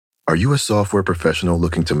Are you a software professional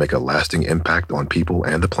looking to make a lasting impact on people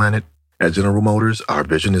and the planet? At General Motors, our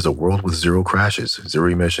vision is a world with zero crashes, zero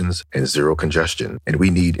emissions, and zero congestion. And we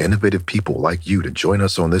need innovative people like you to join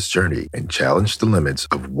us on this journey and challenge the limits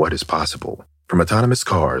of what is possible. From autonomous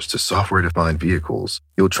cars to software-defined vehicles,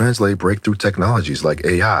 you'll translate breakthrough technologies like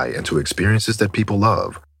AI into experiences that people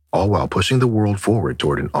love, all while pushing the world forward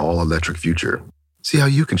toward an all-electric future. See how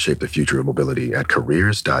you can shape the future of mobility at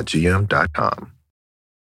careers.gm.com.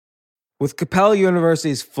 With Capella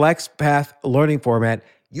University's FlexPath learning format,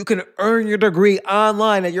 you can earn your degree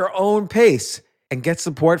online at your own pace and get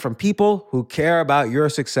support from people who care about your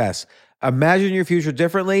success. Imagine your future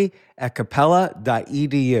differently at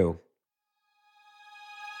capella.edu.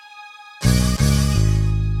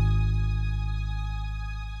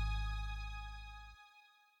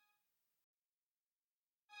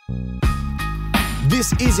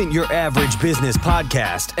 This isn't your average business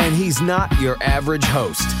podcast, and he's not your average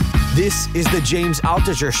host. This is the James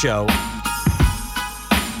Altucher Show.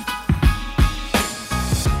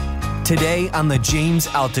 Today on the James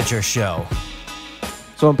Altucher Show.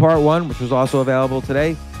 So in part one, which was also available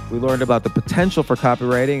today, we learned about the potential for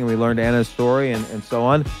copywriting, and we learned Anna's story and so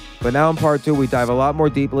on. But now in part two, we dive a lot more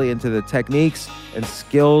deeply into the techniques and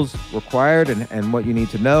skills required and what you need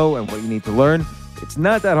to know and what you need to learn. It's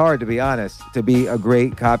not that hard, to be honest, to be a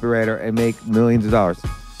great copywriter and make millions of dollars.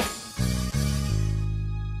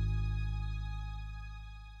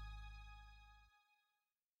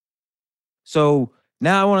 So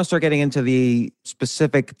now I want to start getting into the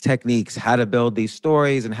specific techniques, how to build these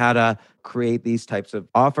stories and how to create these types of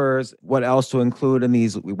offers, what else to include in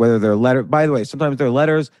these, whether they're letters. By the way, sometimes they're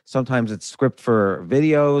letters, sometimes it's script for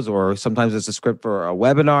videos, or sometimes it's a script for a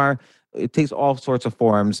webinar. It takes all sorts of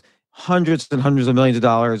forms, hundreds and hundreds of millions of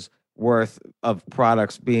dollars worth of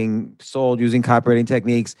products being sold using copywriting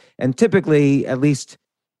techniques. And typically, at least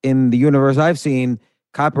in the universe I've seen,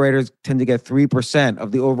 copywriters tend to get 3%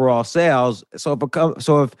 of the overall sales. So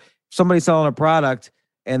if somebody's selling a product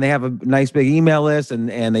and they have a nice big email list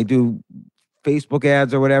and they do Facebook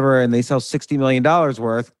ads or whatever, and they sell $60 million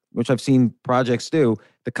worth, which I've seen projects do,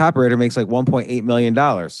 the copywriter makes like $1.8 million.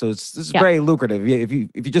 So this is very lucrative. If you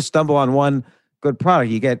just stumble on one good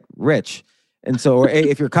product, you get rich. And so, or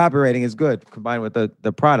if your copywriting is good combined with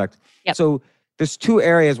the product. Yep. So there's two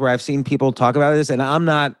areas where I've seen people talk about this, and I'm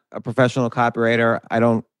not a professional copywriter. I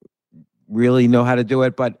don't really know how to do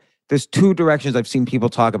it, but there's two directions I've seen people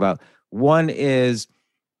talk about. One is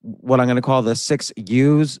what I'm going to call the 6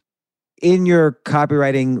 U's. In your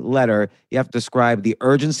copywriting letter, you have to describe the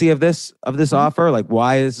urgency of this offer, like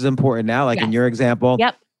why this is important now. Like in your example,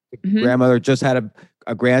 grandmother just had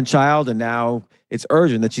a grandchild, and now it's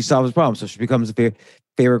urgent that she solves the problem, so she becomes a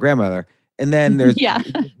favorite grandmother. And then there's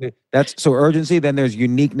that's so urgency. Then there's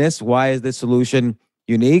uniqueness. Why is this solution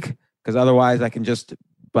unique? Because otherwise I can just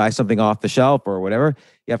buy something off the shelf or whatever.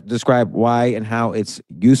 You have to describe why and how it's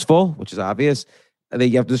useful, which is obvious. And then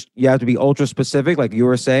you have to be ultra specific, like you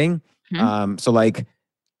were saying. So like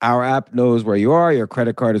our app knows where you are. Your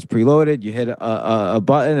credit card is preloaded. You hit a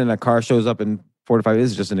button and a car shows up in 4 to 5. This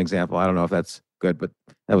is just an example. I don't know if that's good, but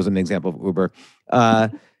that was an example of Uber.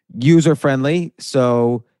 User friendly.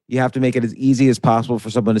 So you have to make it as easy as possible for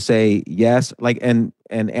someone to say yes. Like and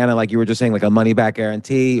Anna, like you were just saying, like a money back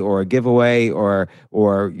guarantee or a giveaway, or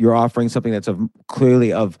you're offering something that's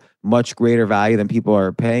clearly of much greater value than people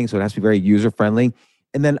are paying. So it has to be very user friendly.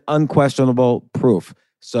 And then unquestionable proof.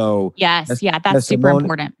 So that's super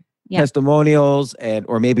important. Testimonials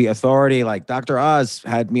or maybe authority, like Dr. Oz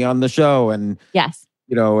had me on the show, and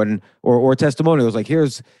or testimonials like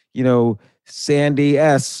here's Sandy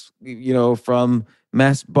S from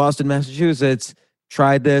Boston, Massachusetts,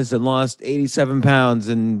 tried this and lost 87 pounds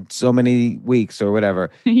in so many weeks or whatever.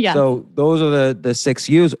 So those are the 6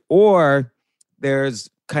 U's. Or there's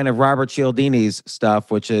kind of Robert Cialdini's stuff,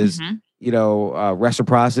 which is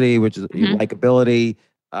reciprocity, which is likability,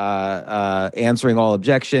 answering all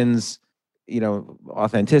objections,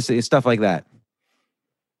 authenticity, stuff like that.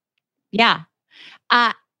 Yeah.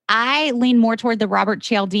 I lean more toward the Robert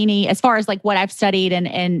Cialdini as far as like what I've studied,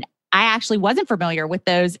 and I actually wasn't familiar with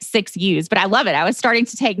those 6 U's, but I love it. I was starting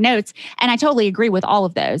to take notes, and I totally agree with all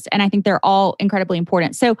of those. And I think they're all incredibly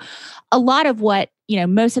important. So a lot of what,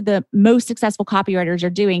 most of the most successful copywriters are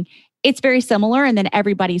doing, it's very similar. And then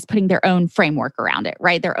everybody's putting their own framework around it,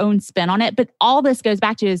 right? Their own spin on it. But all this goes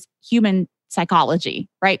back to is human psychology,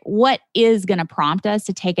 right? What is going to prompt us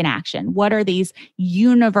to take an action? What are these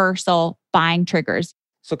universal buying triggers?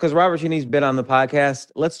 So because Robert Cialdini's been on the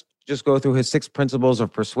podcast, let's just go through his 6 principles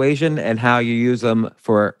of persuasion and how you use them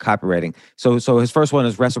for copywriting. So his first one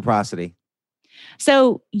is reciprocity.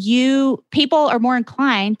 So people are more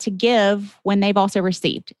inclined to give when they've also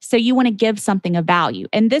received. So you want to give something of value.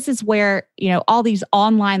 And this is where, all these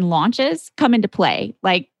online launches come into play.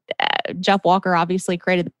 Like Jeff Walker obviously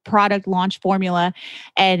created the product launch formula.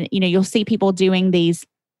 And, you'll see people doing these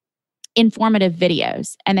informative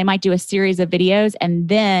videos, and they might do a series of videos and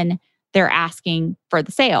then they're asking for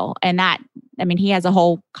the sale. And he has a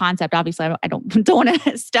whole concept. Obviously, I don't want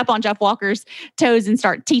to step on Jeff Walker's toes and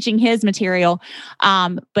start teaching his material.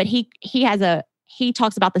 But he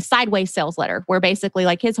talks about the sideways sales letter, where basically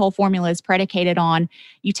like his whole formula is predicated on,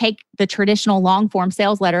 you take the traditional long form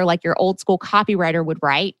sales letter like your old school copywriter would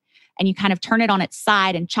write, and you kind of turn it on its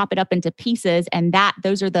side and chop it up into pieces. And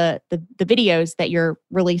those are the videos that you're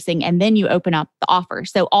releasing. And then you open up the offer.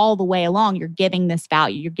 So all the way along, you're giving this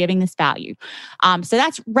value. So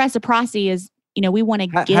that's reciprocity is, we want to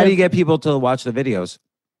give. How do you get people to watch the videos?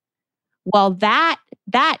 Well, that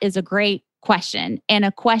is a great question, and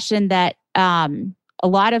a question that a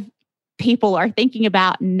lot of people are thinking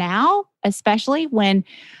about now, especially when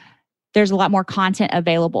there's a lot more content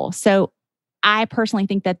available. So I personally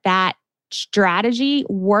think that strategy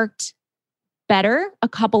worked better a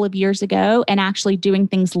couple of years ago, and actually doing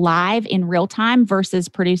things live in real time versus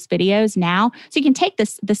produce videos now. So you can take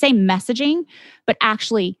the same messaging, but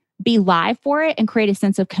actually be live for it and create a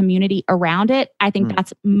sense of community around it. I think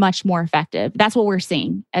that's much more effective. That's what we're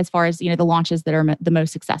seeing as far as, the launches that are the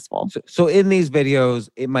most successful. So in these videos,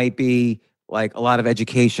 it might be like a lot of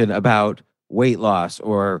education about weight loss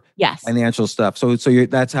or financial stuff. So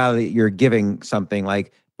that's how you're giving something,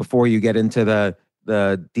 like before you get into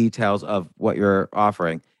the details of what you're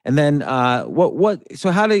offering. And then I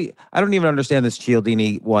don't even understand this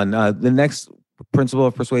Cialdini one. The next principle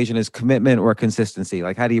of persuasion is commitment or consistency.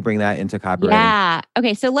 Like, how do you bring that into copywriting? Yeah.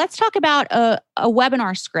 Okay. So let's talk about a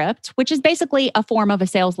webinar script, which is basically a form of a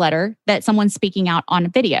sales letter that someone's speaking out on a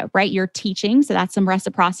video, right? You're teaching. So that's some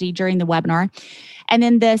reciprocity during the webinar. And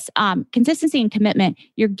then this consistency and commitment,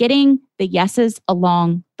 you're getting the yeses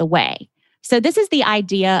along the way. So this is the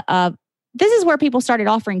idea of, this is where people started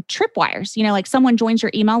offering tripwires. Like someone joins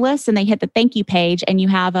your email list and they hit the thank you page, and you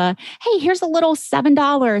have hey, here's a little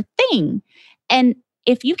 $7 thing. And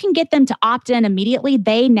if you can get them to opt in immediately,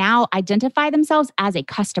 they now identify themselves as a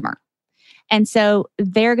customer. And so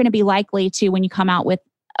they're going to be likely to, when you come out with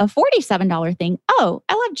a $47 thing, oh,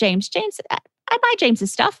 I love James. I buy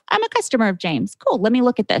James's stuff. I'm a customer of James. Cool. Let me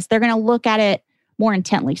look at this. They're going to look at it more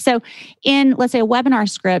intently. So in, let's say, a webinar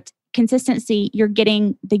script, consistency, you're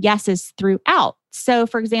getting the yeses throughout. So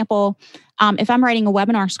for example, if I'm writing a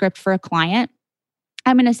webinar script for a client,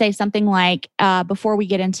 I'm going to say something like, before we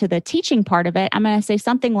get into the teaching part of it, I'm going to say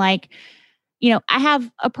something like, I have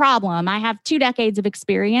a problem. I have 2 decades of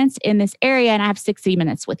experience in this area, and I have 60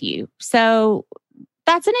 minutes with you. So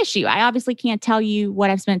that's an issue. I obviously can't tell you what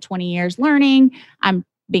I've spent 20 years learning. I'm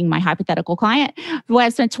being my hypothetical client, what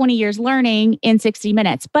I've spent 20 years learning in 60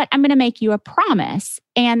 minutes, but I'm going to make you a promise.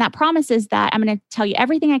 And that promise is that I'm going to tell you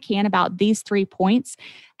everything I can about these 3 points.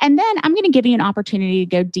 And then I'm going to give you an opportunity to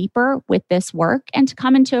go deeper with this work and to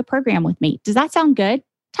come into a program with me. Does that sound good?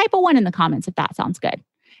 Type a 1 in the comments if that sounds good.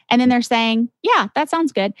 And then they're saying, yeah, that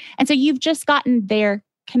sounds good. And so you've just gotten their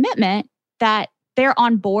commitment that they're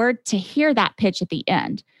on board to hear that pitch at the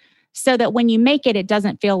end, so that when you make it, it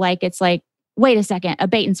doesn't feel like it's like, wait a second, a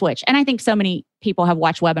bait and switch. And I think so many people have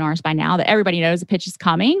watched webinars by now that everybody knows a pitch is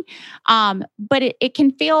coming. But it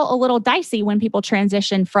can feel a little dicey when people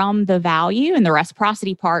transition from the value and the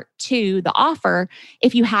reciprocity part to the offer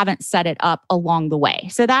if you haven't set it up along the way.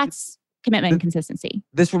 So that's commitment and consistency.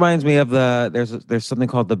 This reminds me of there's something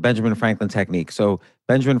called the Benjamin Franklin technique. So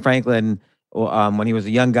Benjamin Franklin, when he was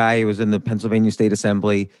a young guy, he was in the Pennsylvania State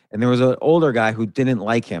Assembly, and there was an older guy who didn't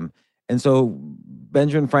like him. And so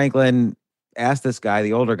Benjamin Franklin asked this guy,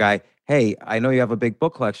 the older guy, hey, I know you have a big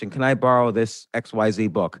book collection. Can I borrow this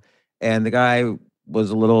XYZ book? And the guy was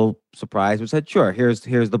a little surprised, but said, sure, here's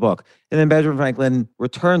the book. And then Benjamin Franklin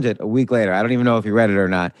returned it a week later. I don't even know if he read it or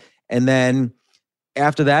not. And then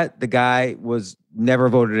after that, the guy was never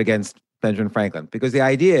voted against Benjamin Franklin, because the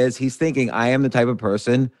idea is he's thinking, I am the type of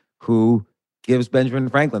person who gives Benjamin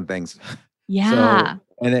Franklin things. Yeah.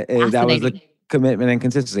 So, and that was the commitment and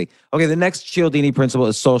consistency. Okay, the next Cialdini principle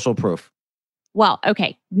is social proof. Well,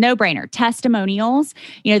 okay, no brainer. Testimonials,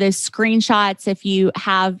 those screenshots, if you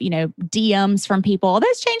have, DMs from people,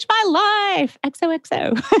 this changed my life,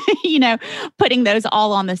 XOXO, putting those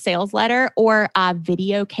all on the sales letter, or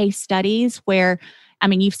video case studies where,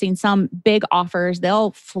 you've seen some big offers,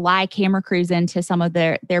 they'll fly camera crews into some of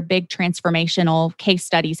their big transformational case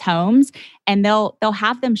studies homes, and they'll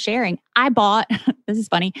have them sharing. This is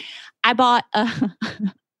funny. I bought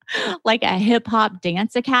like a hip hop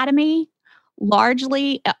dance academy,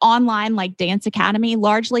 largely online, like dance academy,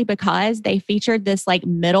 largely because they featured this like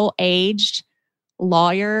middle-aged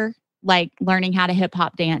lawyer, like learning how to hip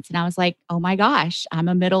hop dance. And I was like, oh my gosh, I'm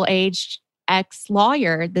a middle-aged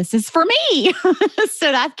ex-lawyer. This is for me.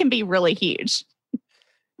 So that can be really huge.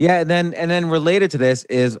 Yeah, and then related to this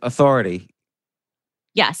is authority.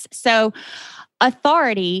 Yes. So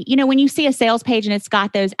authority, when you see a sales page and it's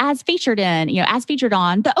got those as featured in, as featured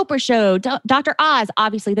on The Oprah Show, Dr. Oz,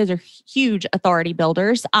 obviously those are huge authority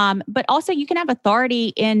builders. But also you can have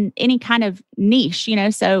authority in any kind of niche,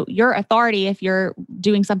 so your authority, if you're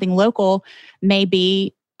doing something local, may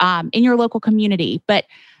be in your local community, but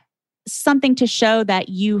something to show that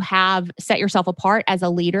you have set yourself apart as a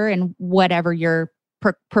leader in whatever you're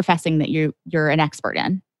professing that you're an expert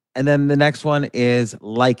in. And then the next one is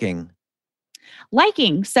liking.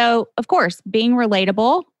 Liking. So, of course, being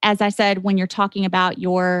relatable. As I said, when you're talking about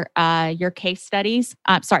your case studies,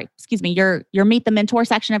 your Meet the Mentor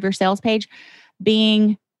section of your sales page,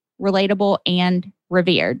 being relatable and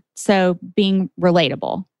revered. So, being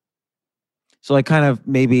relatable. So like kind of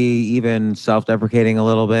maybe even self-deprecating a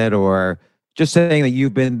little bit, or just saying that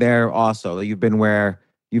you've been there also, that you've been where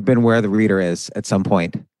the reader is at some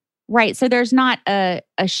point. Right. So there's not a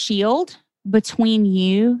shield between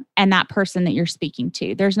you and that person that you're speaking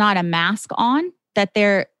to. There's not a mask on, that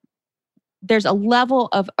there's a level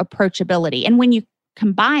of approachability. And when you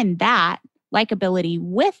combine that likability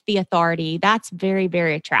with the authority, that's very,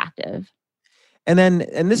 very attractive. And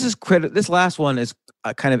this is this last one is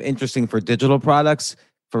kind of interesting for digital products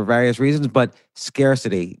for various reasons, but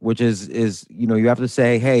scarcity, which is you have to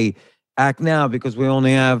say, hey, act now because we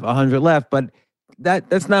only have 100 left, but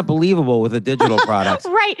that's not believable with a digital product.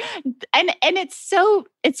 Right. And it's so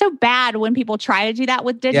bad when people try to do that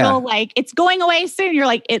with digital. Yeah. Like, it's going away soon. You're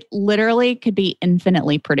like, it literally could be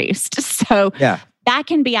infinitely produced. So that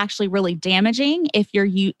can be actually really damaging if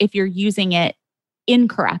you're using it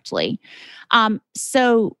incorrectly.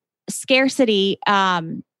 So scarcity,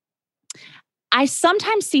 I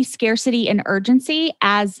sometimes see scarcity and urgency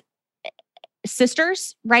as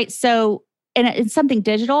sisters, right? So in something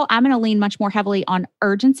digital, I'm going to lean much more heavily on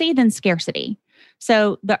urgency than scarcity.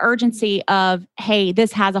 So the urgency of, hey,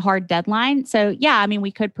 this has a hard deadline. So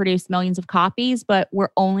we could produce millions of copies, but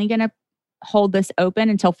we're only going to hold this open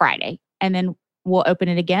until Friday, and then we'll open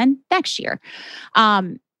it again next year.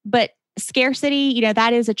 But scarcity,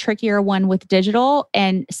 that is a trickier one with digital.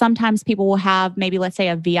 And sometimes people will have maybe, let's say,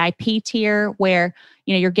 a VIP tier where,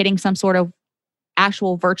 you're getting some sort of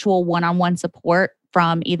actual virtual one-on-one support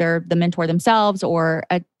from either the mentor themselves or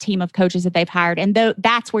a team of coaches that they've hired. And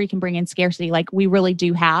that's where you can bring in scarcity. Like, we really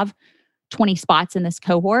do have 20 spots in this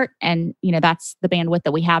cohort, and that's the bandwidth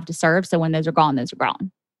that we have to serve. So when those are gone, those are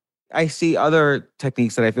gone. I see other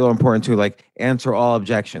techniques that I feel are important too, like answer all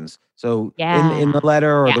objections. So in the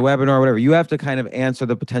letter or the webinar or whatever, you have to kind of answer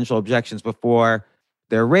the potential objections before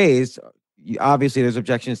they're raised. Obviously, there's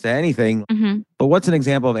objections to anything, but what's an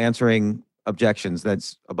example of answering objections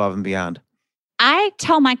that's above and beyond? I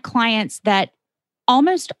tell my clients that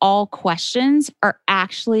almost all questions are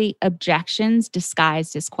actually objections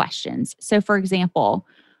disguised as questions. So, for example,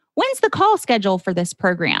 when's the call schedule for this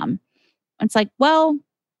program? It's like, well,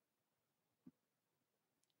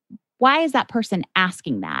 why is that person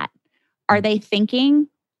asking that? Are they thinking,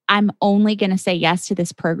 I'm only going to say yes to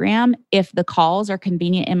this program if the calls are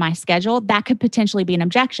convenient in my schedule? That could potentially be an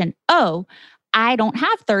objection. Oh, I don't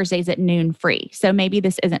have Thursdays at noon free, so maybe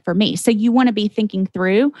this isn't for me. So you want to be thinking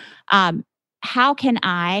through, how can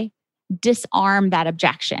I disarm that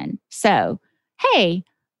objection? So, hey,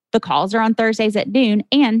 the calls are on Thursdays at noon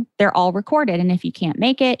and they're all recorded. And if you can't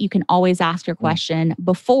make it, you can always ask your question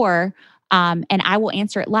before, and I will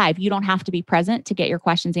answer it live. You don't have to be present to get your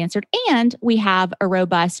questions answered. And we have a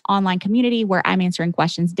robust online community where I'm answering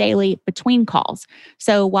questions daily between calls.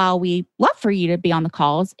 So while we love for you to be on the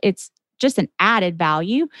calls, it's just an added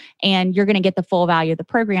value, and you're going to get the full value of the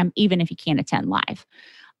program even if you can't attend live.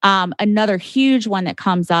 Another huge one that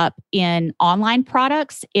comes up in online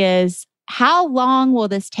products is, how long will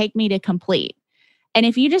this take me to complete? And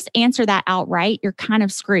if you just answer that outright, you're kind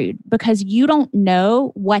of screwed, because you don't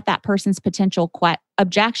know what that person's potential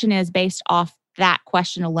objection is based off that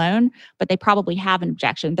question alone, but they probably have an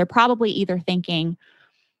objection. They're probably either thinking,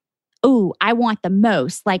 oh, I want the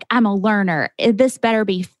most. Like, I'm a learner. This better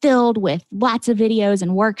be filled with lots of videos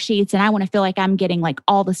and worksheets, and I want to feel like I'm getting like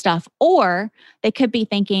all the stuff. Or they could be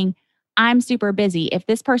thinking, I'm super busy. If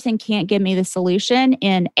this person can't give me the solution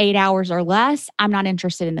in 8 hours or less, I'm not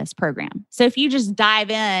interested in this program. So if you just dive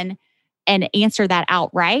in and answer that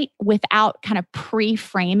outright without kind of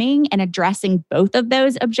pre-framing and addressing both of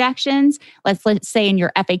those objections. Let's say in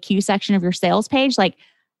your FAQ section of your sales page, like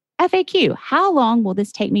FAQ, how long will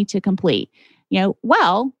this take me to complete?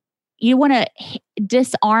 Well, you want to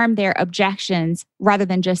disarm their objections rather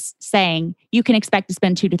than just saying you can expect to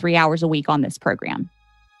spend 2 to 3 hours a week on this program.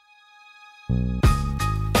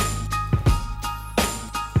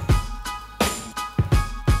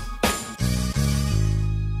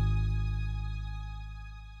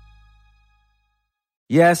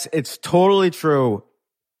 Yes, it's totally true.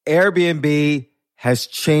 Airbnb has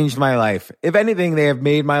changed my life. If anything, they have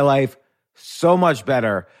made my life so much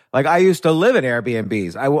better. Like, I used to live in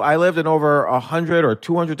Airbnbs. I lived in over 100 or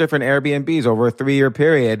 200 different Airbnbs over a 3-year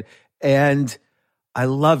period, and I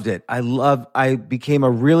loved it. I became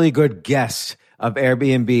a really good guest of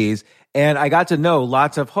Airbnbs, and I got to know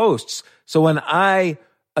lots of hosts. So when I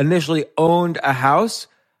initially owned a house,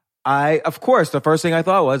 of course, the first thing I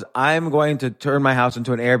thought was, I'm going to turn my house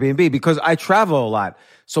into an Airbnb because I travel a lot.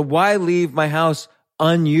 So why leave my house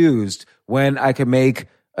unused when I can make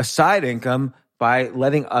a side income by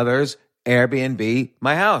letting others Airbnb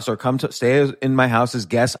my house or come to stay in my house as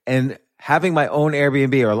guests? And having my own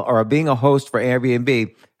Airbnb or being a host for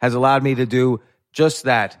Airbnb has allowed me to do just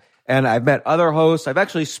that. And I've met other hosts. I've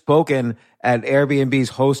actually spoken at Airbnb's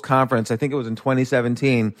host conference. I think it was in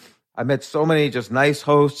 2017. I met so many just nice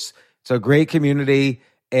hosts. It's a great community.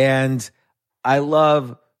 And I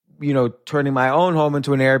love, turning my own home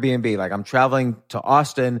into an Airbnb. Like, I'm traveling to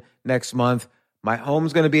Austin next month. My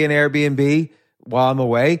home's going to be an Airbnb while I'm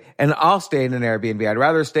away, and I'll stay in an Airbnb. I'd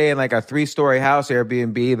rather stay in like a 3-story house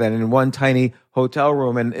Airbnb than in one tiny hotel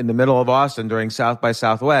room in the middle of Austin during South by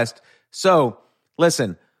Southwest. So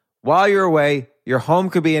listen, while you're away, your home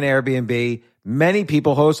could be an Airbnb. Many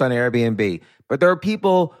people host on Airbnb, but there are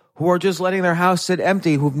people who are just letting their house sit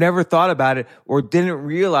empty, who've never thought about it or didn't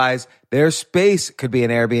realize their space could be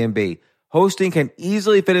an Airbnb. Hosting can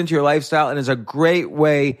easily fit into your lifestyle and is a great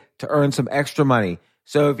way to earn some extra money.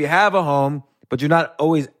 So if you have a home, but you're not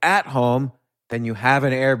always at home, then you have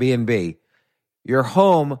an Airbnb. Your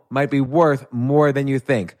home might be worth more than you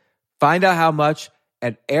think. Find out how much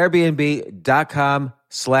at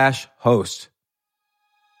airbnb.com/host.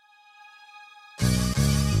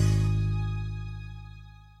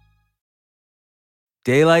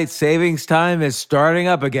 Daylight savings time is starting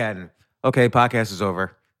up again. Okay, podcast is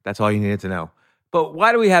over. That's all you needed to know. But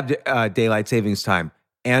why do we have daylight savings time?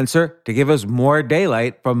 Answer: to give us more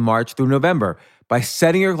daylight from March through November. By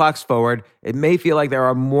setting your clocks forward, it may feel like there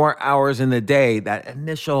are more hours in the day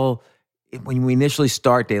when we initially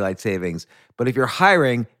start daylight savings. But if you're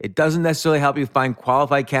hiring, it doesn't necessarily help you find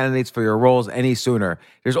qualified candidates for your roles any sooner.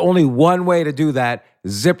 There's only one way to do that: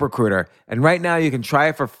 ZipRecruiter. And right now you can try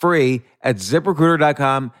it for free at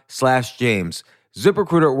ZipRecruiter.com/James.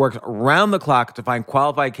 ZipRecruiter works around the clock to find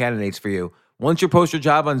qualified candidates for you. Once you post your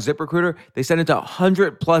job on ZipRecruiter, they send it to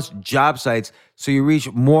 100+ job sites so you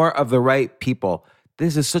reach more of the right people.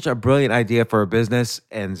 This is such a brilliant idea for a business,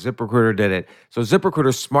 and ZipRecruiter did it. So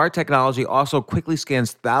ZipRecruiter's smart technology also quickly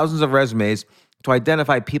scans thousands of resumes to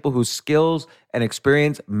identify people whose skills and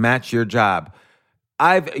experience match your job.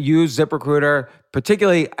 I've used ZipRecruiter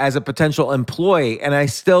particularly as a potential employee, and I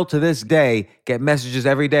still to this day get messages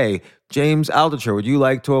every day. James Altucher, would you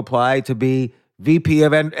like to apply to be VP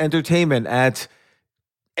of Entertainment at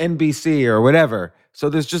NBC or whatever? So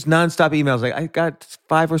there's just nonstop emails. Like, I got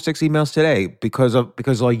 5 or 6 emails today because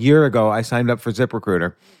a year ago I signed up for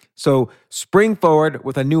ZipRecruiter. So spring forward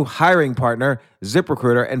with a new hiring partner,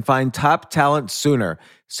 ZipRecruiter, and find top talent sooner.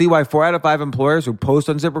 See why 4 out of 5 employers who post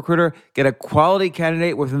on ZipRecruiter get a quality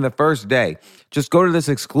candidate within the first day. Just go to this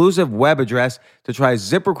exclusive web address to try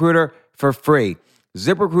ZipRecruiter for free.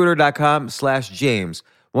 ZipRecruiter.com/James.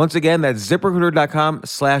 Once again, that's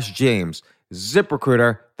ZipRecruiter.com/James.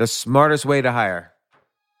 ZipRecruiter, the smartest way to hire.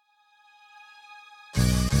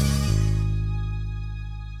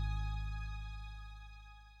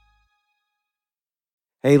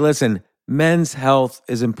 Hey, listen, men's health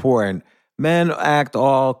is important. Men act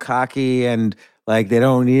all cocky and like they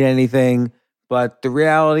don't need anything. But the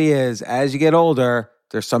reality is, as you get older,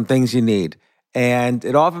 there's some things you need. And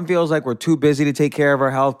it often feels like we're too busy to take care of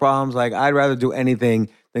our health problems. Like, I'd rather do anything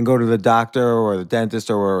than go to the doctor or the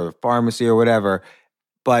dentist or the pharmacy or whatever.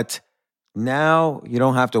 But now you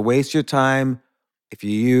don't have to waste your time if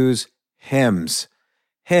you use Hims.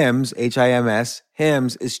 Hims, H-I-M-S,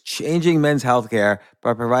 Hims is changing men's healthcare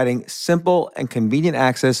by providing simple and convenient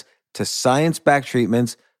access to science-backed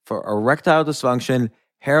treatments for erectile dysfunction,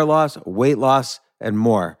 hair loss, weight loss, and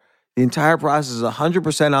more. The entire process is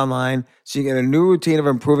 100% online, so you get a new routine of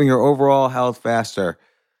improving your overall health faster.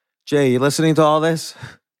 Jay, you listening to all this?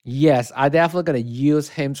 Yes, I definitely gonna use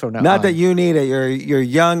Hims from now Not on. that you need it. You're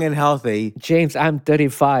young and healthy. James, I'm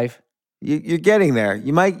 35. You're getting there.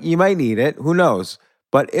 You might need it. Who knows?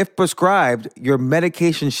 But if prescribed, your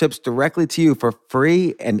medication ships directly to you for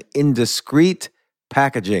free and in discreet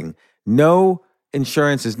packaging. No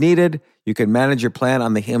insurance is needed. You can manage your plan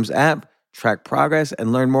on the Hims app, track progress,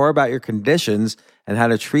 and learn more about your conditions and how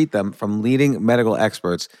to treat them from leading medical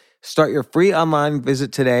experts. Start your free online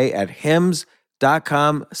visit today at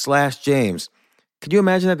hims.com/James. Could you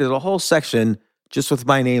imagine that? There's a whole section just with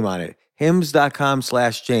my name on it.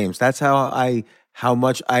 hims.com/James. That's how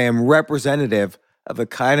much I am representative of the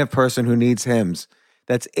kind of person who needs Hims.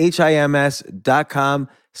 That's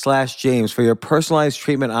HIMS.com/James for your personalized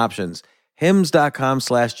treatment options.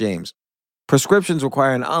 hims.com/James. Prescriptions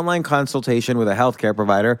require an online consultation with a healthcare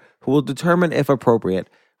provider who will determine if appropriate.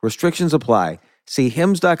 Restrictions apply. See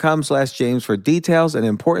hims.com/James for details and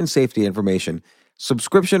important safety information.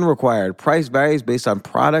 Subscription required. Price varies based on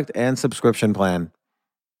product and subscription plan.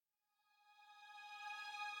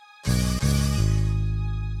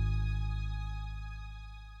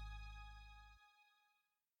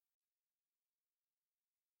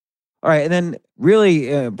 All right, and then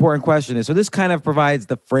really important question is, so this kind of provides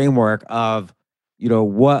the framework of,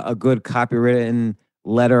 what a good copywritten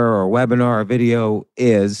letter or webinar or video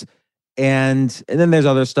is. And then there's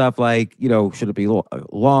other stuff like, should it be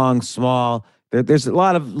long, small? There's a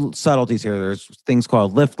lot of subtleties here. There's things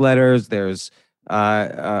called lift letters. There's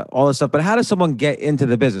all this stuff. But how does someone get into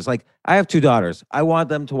the business? Like, I have 2 daughters. I want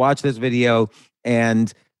them to watch this video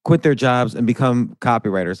and quit their jobs and become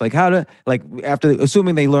copywriters. Like, after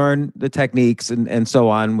assuming they learn the techniques and so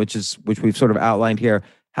on, which we've sort of outlined here,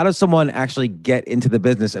 how does someone actually get into the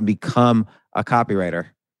business and become a copywriter?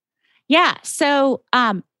 Yeah. So,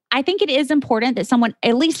 I think it is important that someone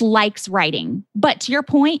at least likes writing. But to your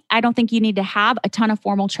point, I don't think you need to have a ton of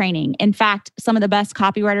formal training. In fact, some of the best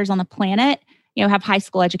copywriters on the planet, have high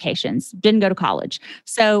school educations, didn't go to college.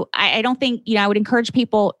 So I don't think, I would encourage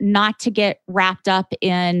people not to get wrapped up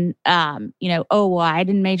in, well, I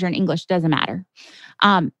didn't major in English, doesn't matter.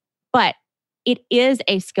 But it is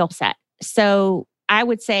a skill set. So I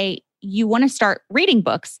would say you want to start reading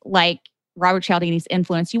books like Robert Cialdini's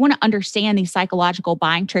Influence. You want to understand these psychological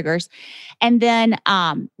buying triggers. And then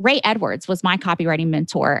Ray Edwards was my copywriting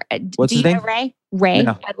mentor. What's his name? Know Ray? Ray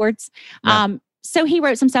Edwards. No. So he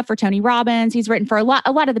wrote some stuff for Tony Robbins. He's written for a lot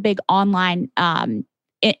of the big online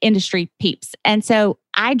industry peeps. And so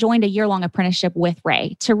I joined a year-long apprenticeship with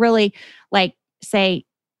Ray to really say,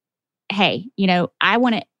 hey, I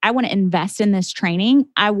want to invest in this training.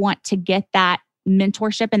 I want to get that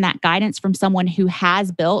mentorship and that guidance from someone who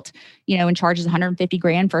has built, and charges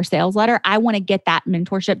 $150,000 for a sales letter. I want to get that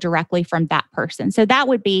mentorship directly from that person. So that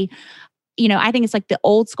would be, I think it's like the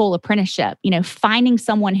old school apprenticeship, finding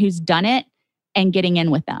someone who's done it and getting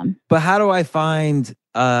in with them. But how do I find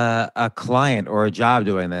a client or a job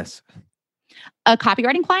doing this? A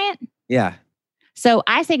copywriting client? Yeah. So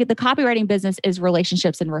I say that the copywriting business is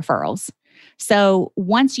relationships and referrals. So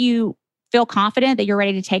once you feel confident that you're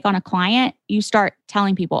ready to take on a client, you start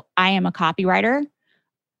telling people, I am a copywriter.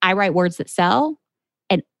 I write words that sell,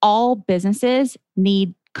 and all businesses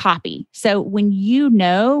need copy. So when you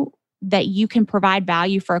know that you can provide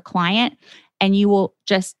value for a client and you will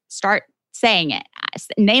just start saying it,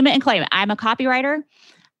 name it and claim it. I'm a copywriter.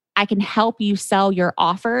 I can help you sell your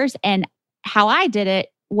offers. And how I did it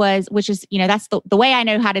was, which is, that's the way I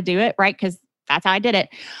know how to do it, right? Because that's how I did it,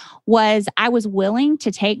 was I was willing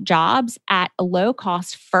to take jobs at a low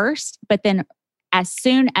cost first, but then as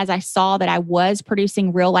soon as I saw that I was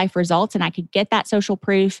producing real life results and I could get that social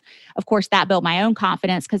proof, of course, that built my own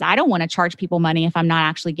confidence because I don't want to charge people money if I'm not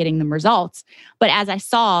actually getting them results. But as I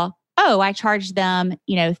saw, I charged them,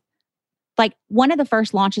 like one of the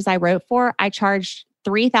first launches I wrote for, I charged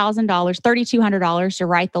 $3,000, $3,200 to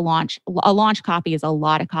write the launch. A launch copy is a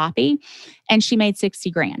lot of copy. And she made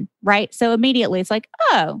 $60,000, right? So immediately it's like,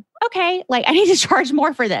 oh, okay. Like I need to charge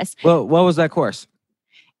more for this. Well, what was that course?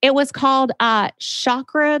 It was called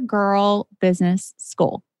Chakra Girl Business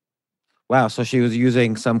School. Wow. So she was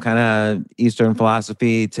using some kind of Eastern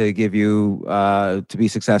philosophy to give you to be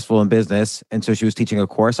successful in business. And so she was teaching a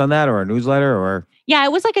course on that or a newsletter or? Yeah,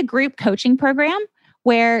 it was like a group coaching program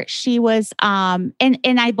where she was, and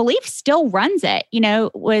I believe still runs it,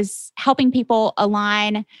 was helping people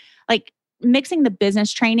align, like mixing the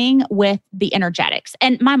business training with the energetics.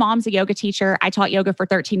 And my mom's a yoga teacher. I taught yoga for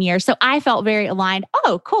 13 years. So I felt very aligned.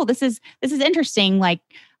 Oh, cool. This is interesting. Like,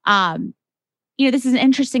 this is an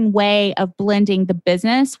interesting way of blending the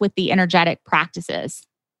business with the energetic practices.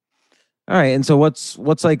 All right. And so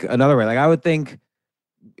what's like another way? Like I would think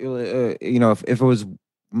if it was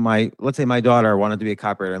let's say my daughter wanted to be a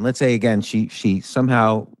copywriter, and let's say again she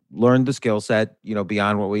somehow learned the skill set,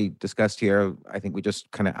 beyond what we discussed here. I think we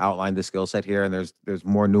just kind of outlined the skill set here, and there's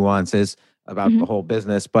more nuances about the whole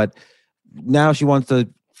business. But now she wants to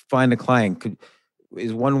find a client.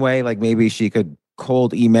 Is one way, like maybe she could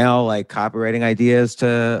cold email like copywriting ideas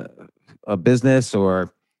to a business,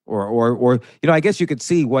 or I guess you could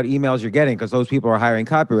see what emails you're getting, because those people are hiring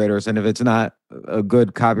copywriters. And if it's not a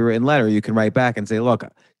good copywritten letter, you can write back and say, look,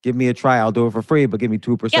 give me a try. I'll do it for free, but give me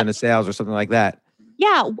 2% of sales or something like that.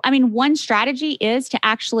 Yeah. I mean, one strategy is to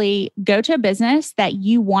actually go to a business that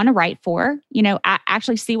you want to write for,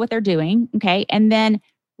 actually see what they're doing. Okay. And then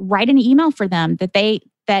write an email for them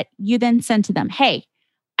that you then send to them. Hey,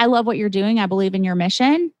 I love what you're doing. I believe in your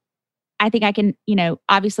mission. I think I can,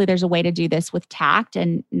 obviously there's a way to do this with tact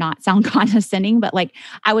and not sound condescending, but like,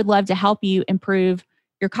 I would love to help you improve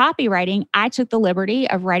your copywriting. I took the liberty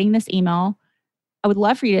of writing this email. I would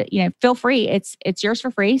love for you to, feel free. It's yours for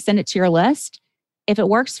free. Send it to your list. If it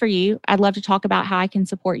works for you, I'd love to talk about how I can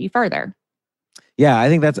support you further. Yeah, I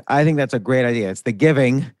think that's a great idea. It's the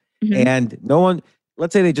giving, and no one.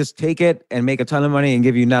 Let's say they just take it and make a ton of money and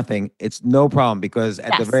give you nothing. It's no problem, because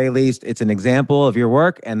at the very least, it's an example of your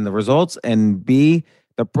work and the results. And B,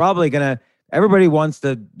 they're probably everybody wants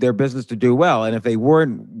their business to do well. And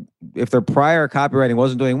if their prior copywriting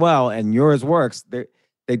wasn't doing well and yours works, they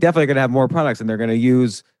definitely going to have more products, and they're going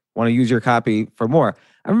to want to use your copy for more.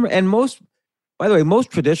 By the way, most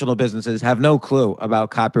traditional businesses have no clue about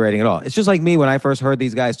copywriting at all. It's just like me when I first heard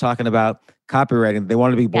these guys talking about copywriting. They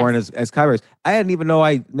wanted to be born as copywriters. I didn't even know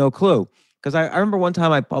no clue. Because I remember one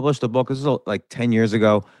time I published a book, this was like 10 years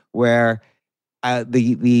ago, where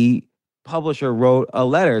the publisher wrote a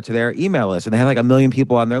letter to their email list, and they had like 1 million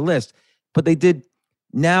people on their list. But they did,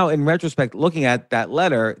 now in retrospect, looking at that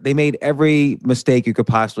letter, they made every mistake you could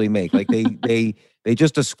possibly make. Like they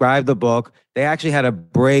just described the book. They actually had a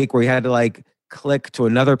break where you had to like click to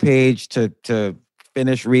another page to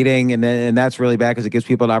finish reading, and that's really bad, because it gives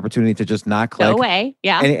people an opportunity to just not click. Go away.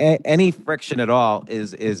 Yeah. Any friction at all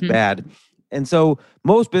is bad. And so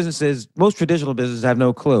most traditional businesses have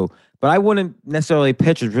no clue. But I wouldn't necessarily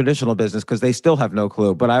pitch a traditional business, because they still have no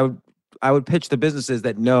clue. But I would pitch the businesses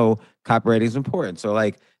that know copywriting is important. So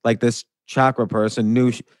like this chakra person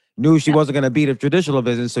knew she wasn't going to beat a traditional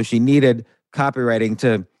business, so she needed copywriting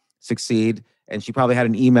to succeed. And she probably had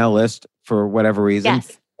an email list for whatever reason.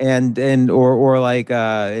 Yes. Or like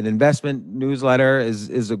an investment newsletter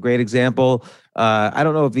is a great example. I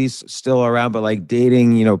don't know if these still are around, but like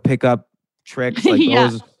dating, pickup tricks like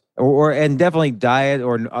those, and definitely diet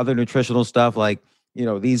or other nutritional stuff. Like,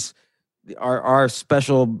 these are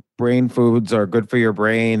special brain foods are good for your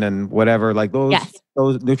brain and whatever. Like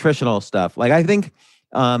those nutritional stuff. Like I think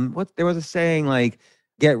there was a saying like,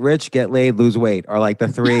 get rich, get laid, lose weight, are like the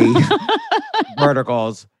three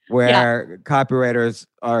verticals where copywriters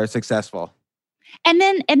are successful. And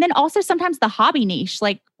then also sometimes the hobby niche,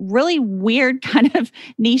 like really weird kind of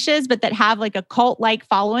niches, but that have like a cult-like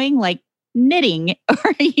following, like knitting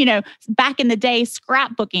or, back in the day,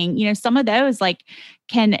 scrapbooking, some of those like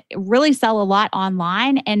can really sell a lot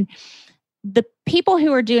online. And the people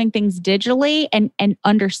who are doing things digitally and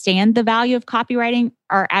understand the value of copywriting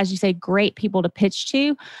are, as you say, great people to pitch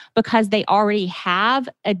to, because they already have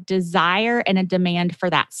a desire and a demand for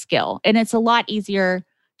that skill. And it's a lot easier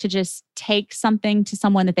to just take something to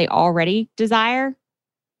someone that they already desire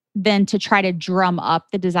than to try to drum up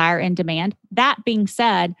the desire and demand. That being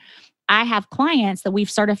said, I have clients that we've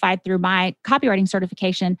certified through my copywriting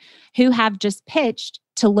certification who have just pitched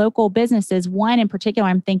to local businesses. One in particular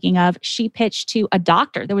I'm thinking of, she pitched to a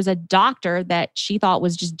doctor. There was a doctor that she thought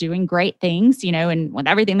was just doing great things, and with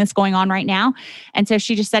everything that's going on right now. And so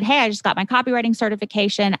she just said, hey, I just got my copywriting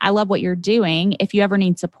certification. I love what you're doing. If you ever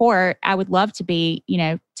need support, I would love to be,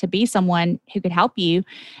 to be someone who could help you.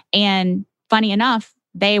 And funny enough,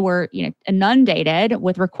 they were, inundated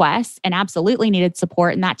with requests and absolutely needed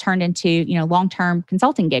support. And that turned into, long-term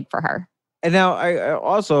consulting gig for her. And now I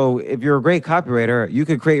also, if you're a great copywriter, you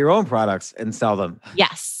could create your own products and sell them.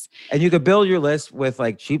 Yes. And you could build your list with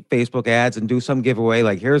like cheap Facebook ads and do some giveaway.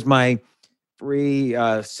 Like, here's my free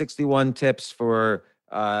 61 tips for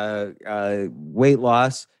weight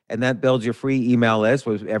loss. And that builds your free email list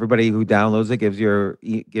with everybody who downloads it,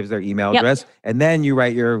 gives their email address. And then you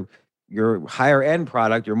write your higher end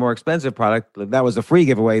product, your more expensive product. That was a free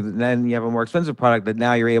giveaway. And then you have a more expensive product that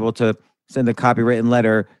now you're able to send a copywritten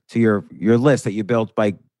letter to your list that you built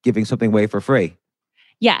by giving something away for free.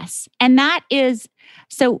 Yes. And that is,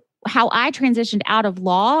 so how I transitioned out of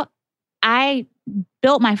law, I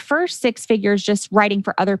built my first 6 figures just writing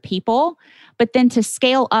for other people. But then to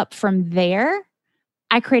scale up from there,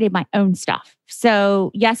 I created my own stuff.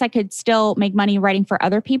 So yes, I could still make money writing for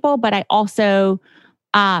other people, but I also,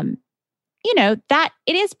 that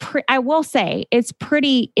it is, I will say it's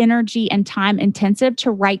pretty energy and time intensive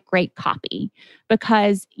to write great copy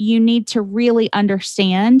because you need to really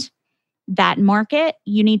understand that market.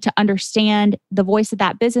 You need to understand the voice of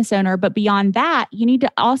that business owner. But beyond that, you need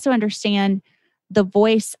to also understand the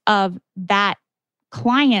voice of that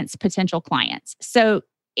client's potential clients. So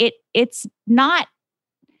it's not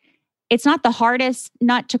the hardest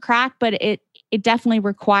nut to crack, but it definitely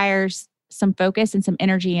requires some focus and some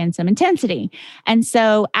energy and some intensity. And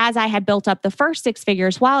so as I had built up the first 6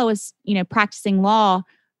 figures while I was, practicing law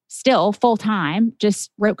still full time,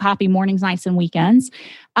 just wrote copy mornings, nights, and weekends.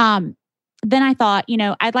 Then I thought,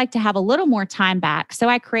 I'd like to have a little more time back. So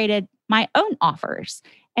I created my own offers.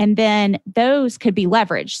 And then those could be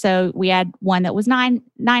leveraged. So we had one that was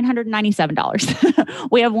 $997.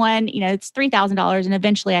 We have one, it's $3,000. And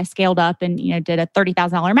eventually I scaled up and, did a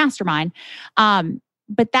 $30,000 mastermind.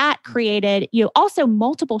 But that created, also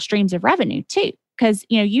multiple streams of revenue too. Because,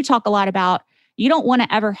 you talk a lot about, you don't want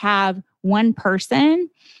to ever have one person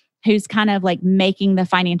who's kind of like making the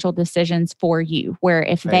financial decisions for you, where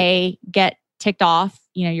if they get ticked off,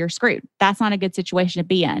 you're screwed. That's not a good situation to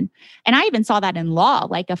be in. And I even saw that in law,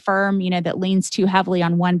 like a firm, that leans too heavily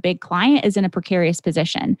on one big client is in a precarious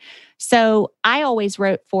position. So I always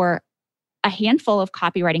wrote for a handful of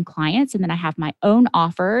copywriting clients. And then I have my own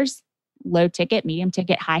offers, low ticket, medium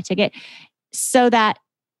ticket, high ticket, so that,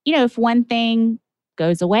 if one thing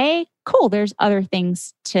goes away, cool, there's other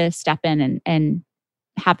things to step in and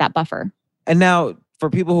have that buffer. And now, for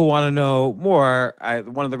people who want to know more,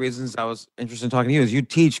 one of the reasons I was interested in talking to you is you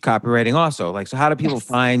teach copywriting also. So how do people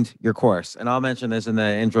find your course? And I'll mention this in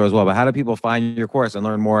the intro as well, but how do people find your course and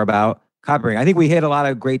learn more about copywriting? I think we hit a lot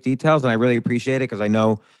of great details and I really appreciate it because I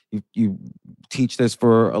know you teach this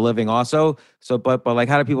for a living also. So, but like,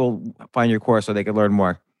 how do people find your course so they can learn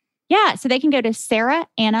more? Yeah. So they can go to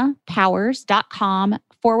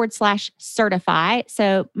sarahannapowers.com/certify.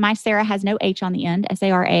 So my Sarah has no H on the end,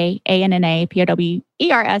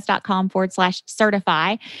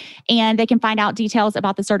 SarahAnnapowers.com/certify. And they can find out details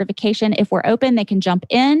about the certification. If we're open, they can jump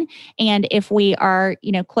in. And if we are,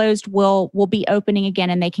 closed, we'll be opening again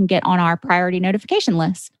and they can get on our priority notification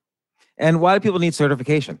list. And why do people need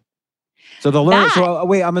certification? So they'll learn.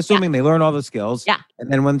 I'm assuming they learn all the skills. Yeah. And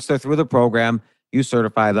then once they're through the program, you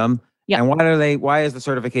certify them. Yep. And why is the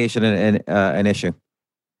certification an issue?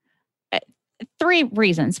 3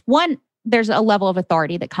 reasons. One, there's a level of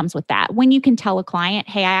authority that comes with that. When you can tell a client,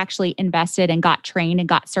 hey, I actually invested and got trained and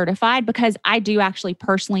got certified, because I do actually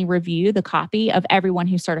personally review the copy of everyone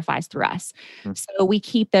who certifies through us. So we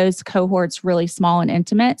keep those cohorts really small and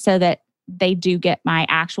intimate so that they do get my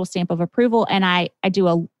actual stamp of approval. And I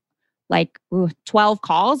do 12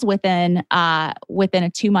 calls within a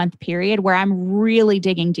 2-month period where I'm really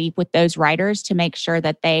digging deep with those writers to make sure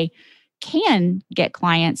that they can get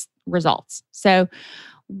clients results. So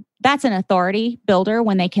that's an authority builder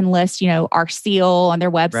when they can list, our seal on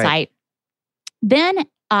their website. Right. Then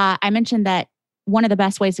I mentioned that one of the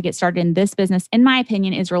best ways to get started in this business, in my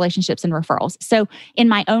opinion, is relationships and referrals. So in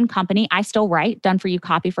my own company, I still write done for you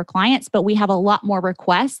copy for clients, but we have a lot more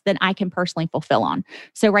requests than I can personally fulfill on.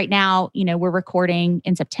 So right now, we're recording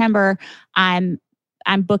in September. I'm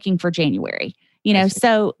booking for January.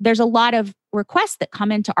 So there's a lot of requests that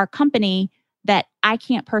come into our company that I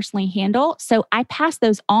can't personally handle. So I pass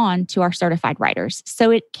those on to our certified writers.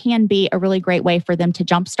 So it can be a really great way for them to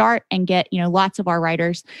jumpstart and get, lots of our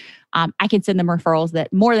writers. I can send them referrals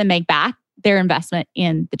that more than make back their investment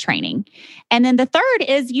in the training. And then the third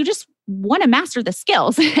is you just want to master the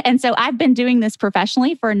skills. And so I've been doing this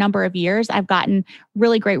professionally for a number of years. I've gotten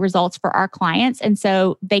really great results for our clients. And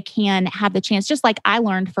so they can have the chance, just like I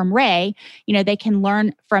learned from Ray, they can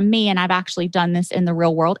learn from me. And I've actually done this in the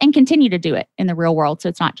real world and continue to do it in the real world. So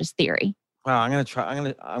it's not just theory. Wow,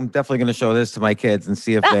 I'm definitely going to show this to my kids and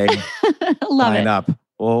see if they sign up.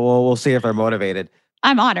 We'll see if they're motivated.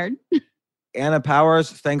 I'm honored. Anna Powers,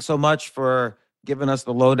 thanks so much for giving us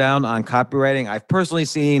the lowdown on copywriting. I've personally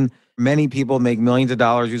seen many people make millions of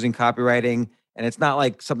dollars using copywriting, and it's not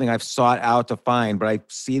like something I've sought out to find, but I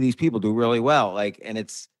see these people do really well. And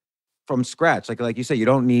it's from scratch. Like you said, you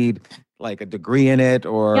don't need like a degree in it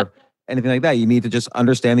or anything like that. You need to just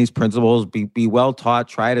understand these principles, be well taught,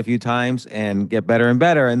 try it a few times, and get better and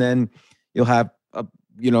better, and then you'll have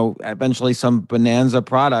eventually some bonanza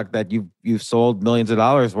product that you've sold millions of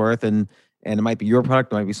dollars worth, and it might be your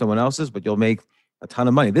product, it might be someone else's, but you'll make a ton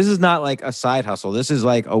of money. This is not like a side hustle. This is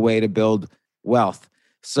like a way to build wealth.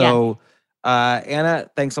 So, Anna,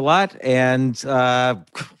 thanks a lot. And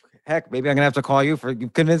heck, maybe I'm going to have to call you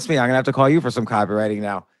you've convinced me. I'm going to have to call you for some copywriting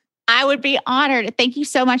now. I would be honored. Thank you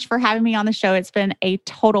so much for having me on the show. It's been a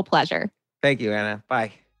total pleasure. Thank you, Anna.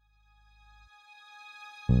 Bye.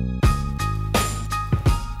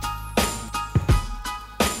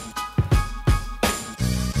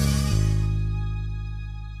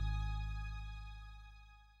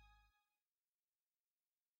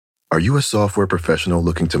 Are you a software professional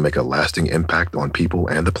looking to make a lasting impact on people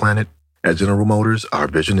and the planet? At General Motors, our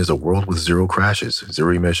vision is a world with zero crashes,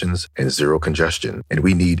 zero emissions, and zero congestion. And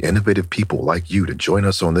we need innovative people like you to join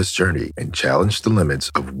us on this journey and challenge the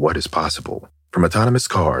limits of what is possible. From autonomous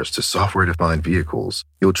cars to software-defined vehicles,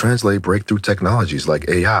 you'll translate breakthrough technologies like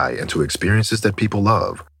AI into experiences that people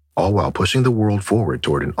love, all while pushing the world forward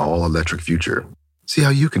toward an all-electric future. See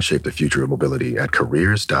how you can shape the future of mobility at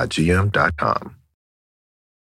careers.gm.com.